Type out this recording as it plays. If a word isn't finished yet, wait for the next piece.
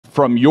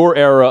from your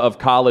era of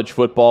college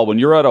football, when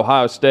you're at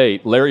Ohio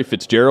State, Larry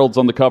Fitzgerald's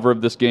on the cover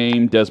of this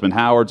game, Desmond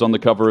Howard's on the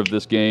cover of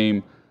this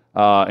game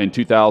in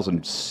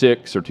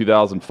 2006 or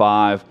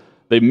 2005.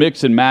 They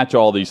mix and match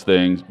all these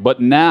things. But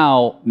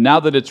now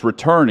that it's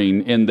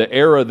returning in the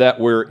era that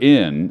we're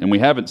in, and we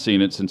haven't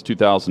seen it since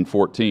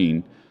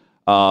 2014,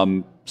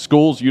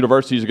 schools,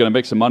 universities are going to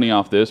make some money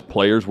off this.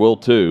 Players will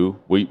too.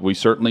 We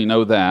certainly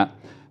know that.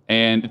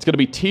 And it's going to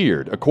be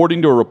tiered.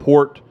 According to a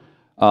report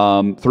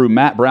through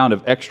Matt Brown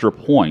of Extra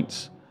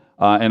Points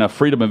and a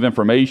Freedom of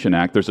Information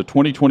Act, there's a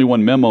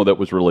 2021 memo that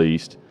was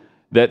released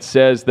that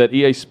says that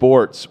EA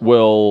Sports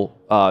will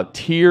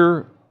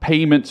tier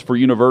payments for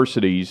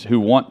universities who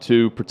want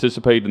to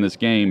participate in this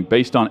game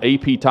based on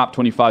AP top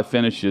 25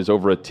 finishes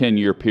over a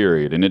 10-year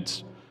period. And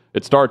it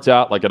starts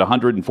out like at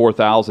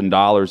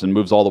 $104,000 and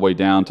moves all the way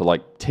down to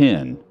like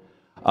 10.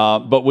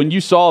 But when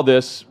you saw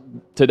this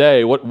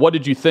today, what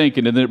did you think?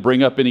 And did it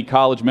bring up any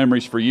college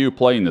memories for you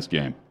playing this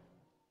game?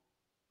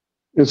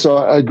 And so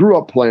I grew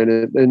up playing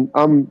it, and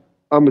I'm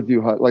with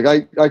you, Hut. Like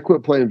I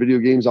quit playing video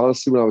games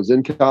honestly when I was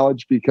in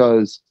college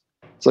because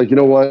it's like, you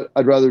know what?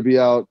 I'd rather be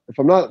out. If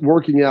I'm not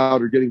working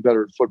out or getting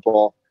better at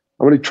football,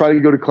 I'm going to try to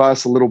go to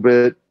class a little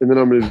bit, and then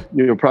I'm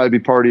going to probably be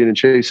partying and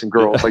chasing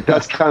girls. Like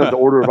that's kind of the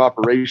order of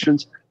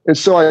operations. And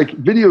so like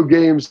video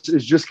games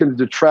is just going to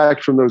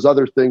detract from those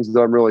other things that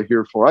I'm really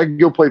here for. I can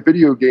go play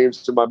video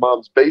games in my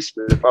mom's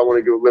basement if I want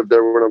to go live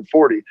there when I'm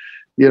 40.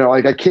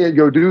 Like I can't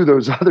go do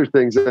those other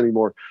things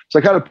anymore. So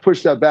I kind of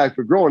pushed that back.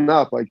 But growing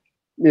up, like,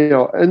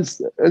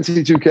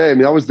 NC2K, I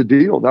mean, that was the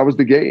deal. That was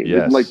the game.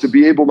 Yes. And like to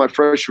be able my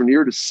freshman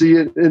year to see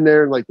it in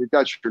there, and like they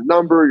got your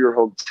number, your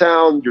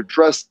hometown, you're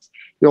dressed,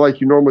 like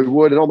you normally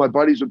would. And all my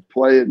buddies would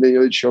play it, and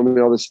they'd show me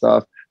all this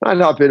stuff. I'd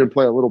hop in and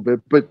play a little bit,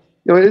 but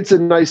it's a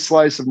nice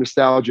slice of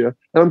nostalgia.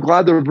 And I'm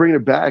glad they're bringing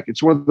it back.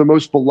 It's one of the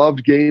most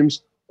beloved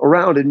games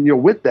around. And,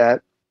 with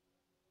that,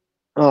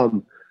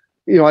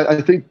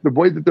 I think the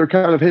way that they're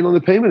kind of handling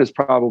the payment is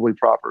probably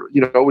proper.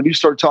 When you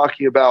start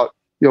talking about,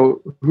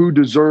 who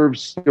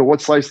deserves, what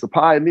slice of the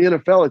pie in the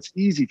NFL, it's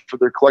easy for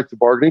their collective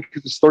bargaining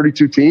because it's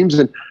 32 teams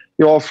and,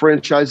 all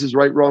franchises,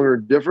 right, wrong, or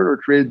different, are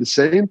created the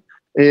same.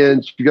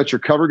 And you got your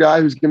cover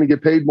guy who's going to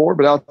get paid more.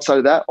 But outside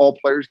of that, all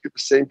players get the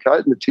same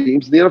cut, and the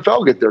teams in the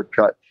NFL get their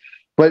cut.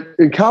 But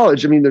in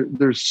college, I mean,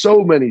 there's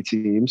so many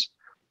teams,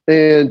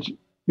 and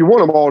you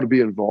want them all to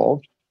be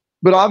involved.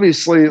 But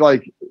obviously,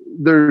 like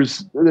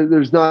there's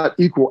not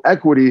equal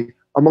equity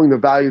among the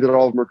value that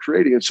all of them are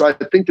creating. And so I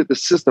think that the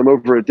system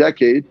over a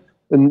decade,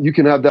 and you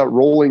can have that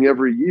rolling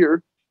every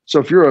year. So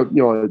if you're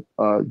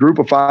a group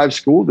of 5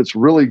 school that's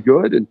really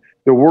good and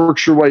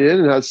works your way in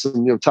and has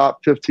some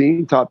top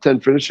 15, top 10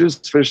 finishes,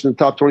 finishing in the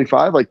top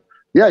 25, like,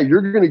 yeah,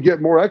 you're going to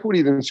get more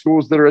equity than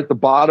schools that are at the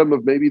bottom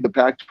of maybe the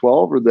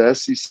Pac-12 or the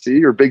SEC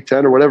or Big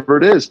Ten or whatever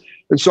it is.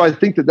 And so I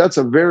think that that's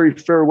a very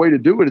fair way to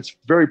do it. It's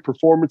very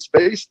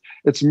performance-based.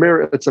 It's a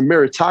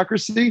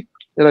meritocracy.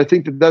 And I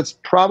think that that's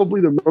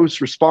probably the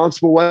most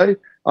responsible way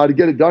to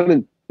get it done.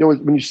 And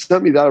when you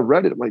sent me that, I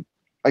read it. I'm like,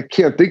 I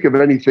can't think of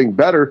anything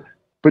better.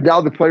 But now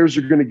the players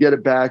are going to get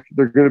it back.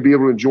 They're going to be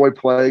able to enjoy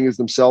playing as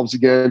themselves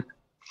again.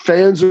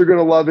 Fans are going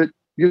to love it.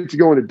 You get to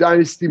go into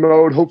dynasty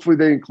mode. Hopefully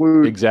they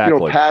include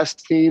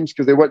past teams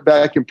because they went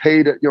back and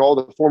paid all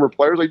the former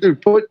players. Like,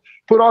 dude, put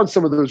on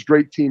some of those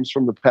great teams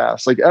from the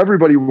past. Like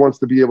everybody wants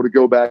to be able to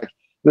go back,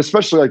 and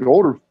especially like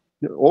older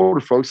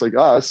folks like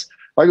us.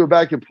 If I go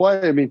back and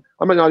play, I mean,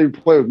 I might not even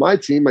play with my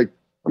team. Like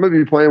I might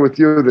be playing with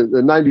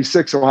the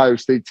 96 Ohio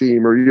State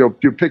team, or you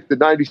pick the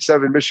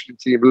 97 Michigan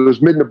team, or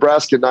those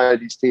mid-Nebraska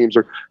 90s teams,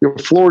 or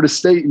Florida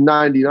State in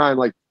 99.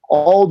 Like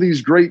all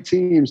these great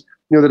teams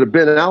that have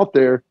been out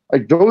there.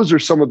 Like those are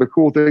some of the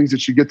cool things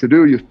that you get to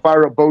do. You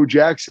fire up Bo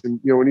Jackson,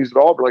 when he's at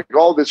Auburn, like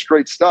all this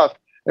great stuff.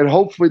 And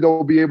hopefully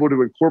they'll be able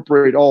to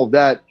incorporate all of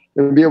that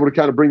and be able to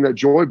kind of bring that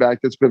joy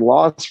back that's been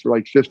lost for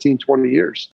like 15, 20 years.